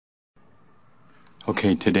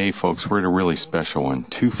Okay, today, folks, we're at a really special one.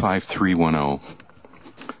 25310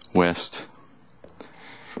 West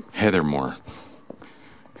Heathermore.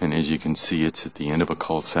 And as you can see, it's at the end of a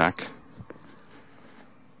cul-de-sac.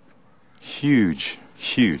 Huge,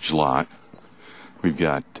 huge lot. We've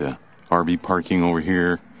got RV parking over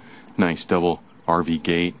here. Nice double RV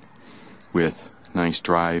gate with nice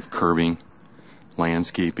drive, curbing,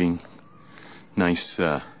 landscaping. Nice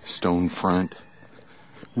stone front.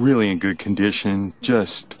 Really in good condition,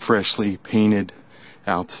 just freshly painted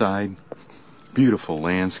outside. Beautiful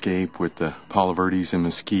landscape with the Palo Verdes and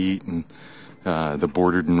mesquite and the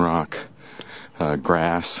bordered and rock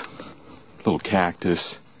grass, little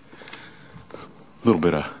cactus, a little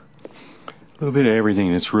bit of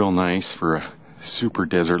everything that's real nice for a super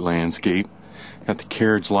desert landscape. Got the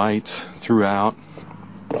carriage lights throughout.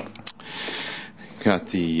 Got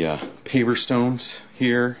the paver stones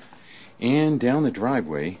here. And down the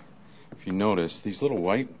driveway, if you notice, these little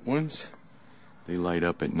white ones, they light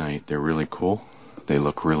up at night. They're really cool. They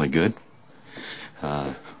look really good.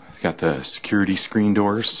 Got the security screen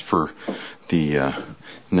doors for the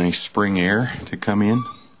nice spring air to come in.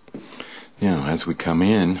 Now, as we come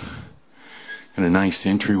in, got a nice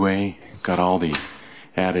entryway. Got all the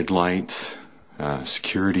added lights,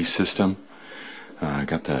 security system.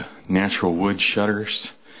 Got the natural wood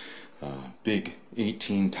shutters, big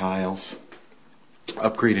 18 tiles,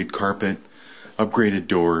 upgraded carpet, upgraded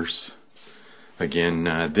doors. Again,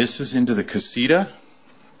 this is into the Casita.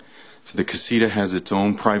 So the Casita has its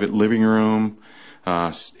own private living room,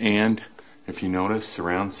 and if you notice,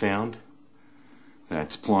 surround sound.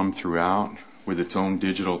 That's plumbed throughout with its own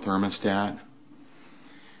digital thermostat.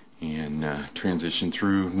 And transition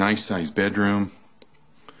through, nice sized bedroom.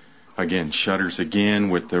 Again, shutters again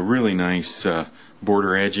with the really nice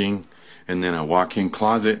border edging. And then a walk-in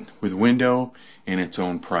closet with window and its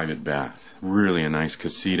own private bath. Really a nice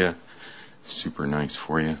casita. Super nice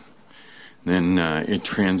for you. Then it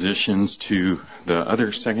transitions to the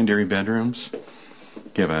other secondary bedrooms.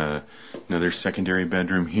 You have another secondary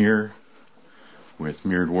bedroom here with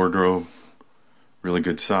mirrored wardrobe. Really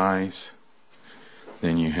good size.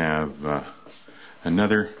 Then you have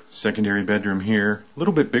another secondary bedroom here. A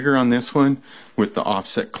little bit bigger on this one with the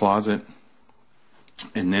offset closet.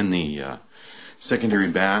 And then the secondary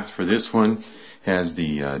bath for this one has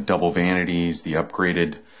the double vanities, the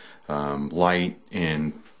upgraded light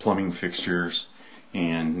and plumbing fixtures,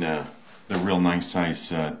 and the real nice size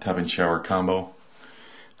tub and shower combo.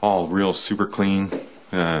 All real super clean,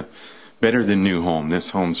 better than new home. This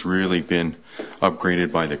home's really been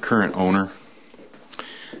upgraded by the current owner.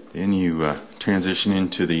 Then you transition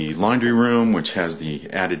into the laundry room, which has the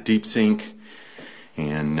added deep sink.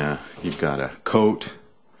 And you've got a coat,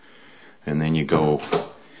 and then you go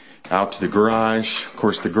out to the garage. Of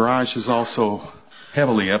course, the garage is also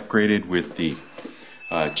heavily upgraded with the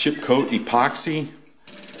chip coat epoxy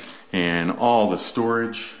and all the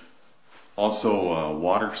storage. Also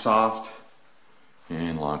water soft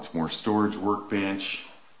and lots more storage workbench.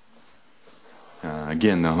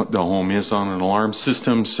 Again, the home is on an alarm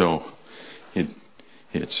system, so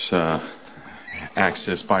it's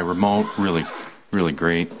accessed by remote. Really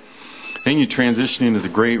great. Then you transition into the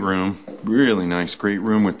great room. Really nice great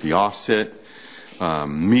room with the offset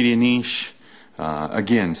media niche.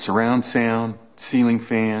 Again, surround sound, ceiling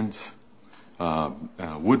fans,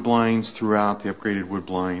 wood blinds throughout, the upgraded wood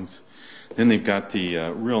blinds. Then they've got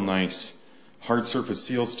the real nice hard surface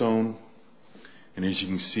seal stone. And as you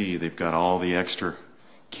can see, they've got all the extra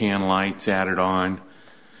can lights added on.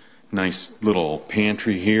 Nice little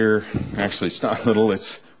pantry here. Actually, it's not little,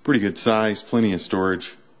 it's pretty good size, plenty of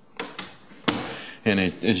storage. And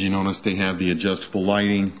as you notice, they have the adjustable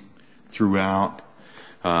lighting throughout.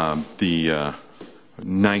 The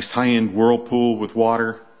nice high-end whirlpool with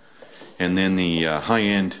water. And then the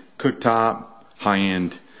high-end cooktop,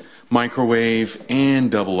 high-end microwave, and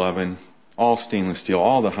double oven. All stainless steel,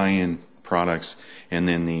 all the high-end products. And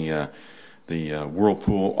then the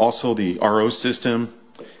whirlpool. Also the RO system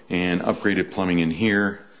and upgraded plumbing in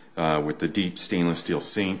here. With the deep stainless steel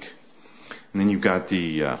sink. And then you've got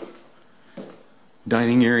the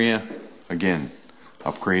dining area. Again,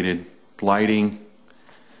 upgraded lighting.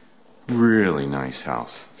 Really nice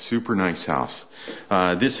house. Super nice house.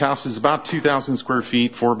 This house is about 2,000 square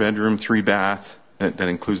feet, 4 bedroom, 3 bath. That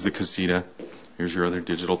includes the casita. Here's your other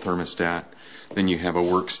digital thermostat. Then you have a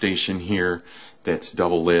workstation here that's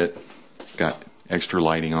double lit. Got extra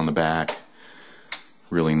lighting on the back.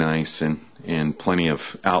 Really nice and plenty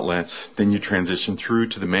of outlets. Then you transition through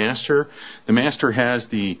to the master. The master has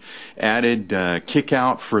the added kick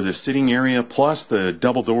out for the sitting area, plus the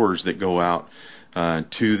double doors that go out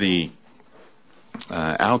to the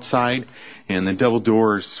outside. And the double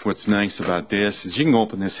doors, what's nice about this is you can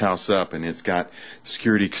open this house up and it's got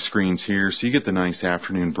security screens here, so you get the nice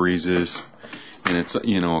afternoon breezes. And it's,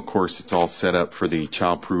 you know, of course, it's all set up for the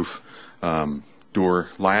child-proof door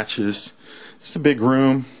latches. It's a big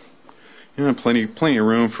room. You know, plenty of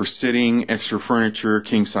room for sitting, extra furniture,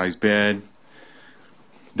 king-size bed.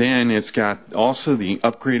 Then it's got also the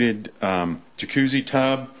upgraded jacuzzi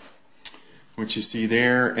tub, which you see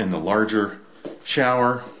there, and the larger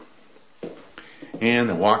shower, and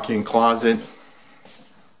the walk-in closet.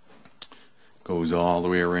 Goes all the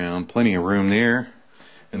way around. Plenty of room there.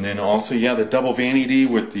 And then also, yeah, the double vanity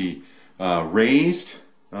with the raised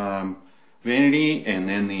vanity, and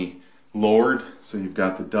then the lowered. So you've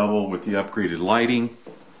got the double with the upgraded lighting.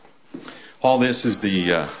 All this is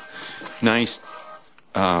the nice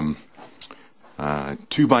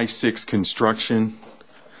 2x6 construction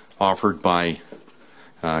offered by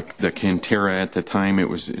the Cantera at the time.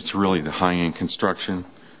 It's really the high-end construction.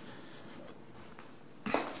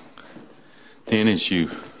 Then as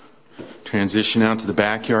you transition out to the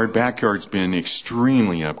backyard's been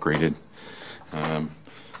extremely upgraded.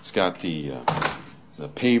 It's got the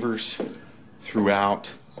pavers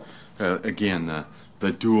throughout. Again,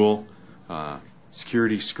 the dual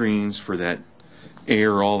security screens for that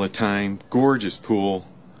air all the time. Gorgeous pool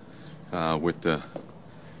with the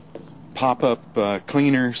pop-up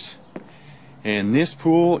cleaners. And this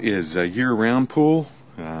pool is a year-round pool.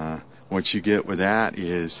 What you get with that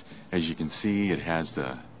is, as you can see, it has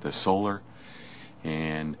the solar.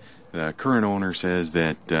 And the current owner says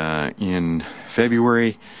that in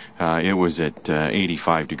February it was at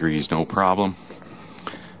 85 degrees, no problem.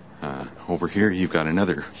 Over here you've got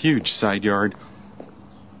another huge side yard.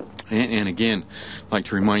 And again, I'd like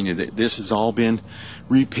to remind you that this has all been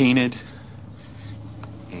repainted.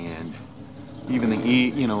 And even the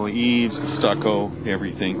eaves, the stucco,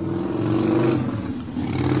 everything.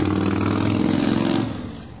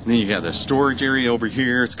 Then you got the storage area over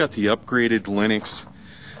here. It's got the upgraded Linux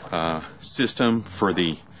system for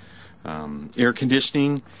the air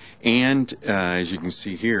conditioning, and as you can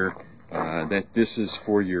see here, that this is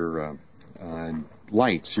for your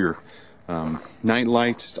lights, your night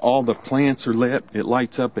lights. All the plants are lit. It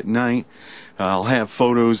lights up at night. I'll have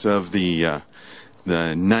photos of the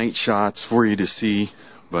night shots for you to see,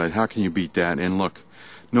 but how can you beat that? And look,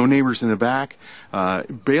 no neighbors in the back.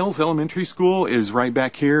 Bales Elementary School is right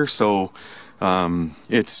back here, so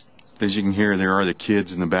it's, as you can hear, there are the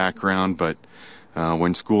kids in the background, but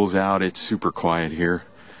when school's out, it's super quiet here.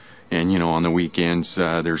 And, you know, on the weekends,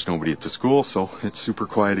 there's nobody at the school, so it's super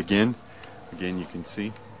quiet again. Again, you can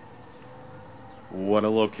see. What a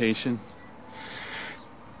location.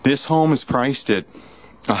 This home is priced at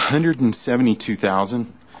 $172,000.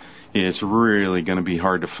 It's really going to be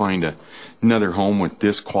hard to find another home with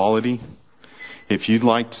this quality. If you'd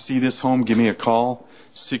like to see this home, give me a call,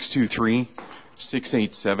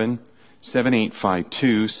 623-687-7852,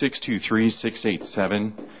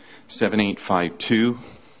 623-687-7852.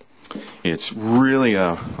 It's really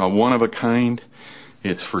a one-of-a-kind.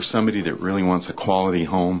 It's for somebody that really wants a quality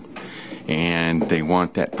home, and they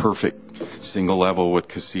want that perfect single level with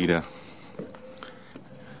Casita.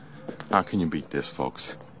 How can you beat this,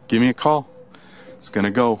 folks? Give me a call. It's going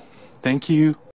to go. Thank you.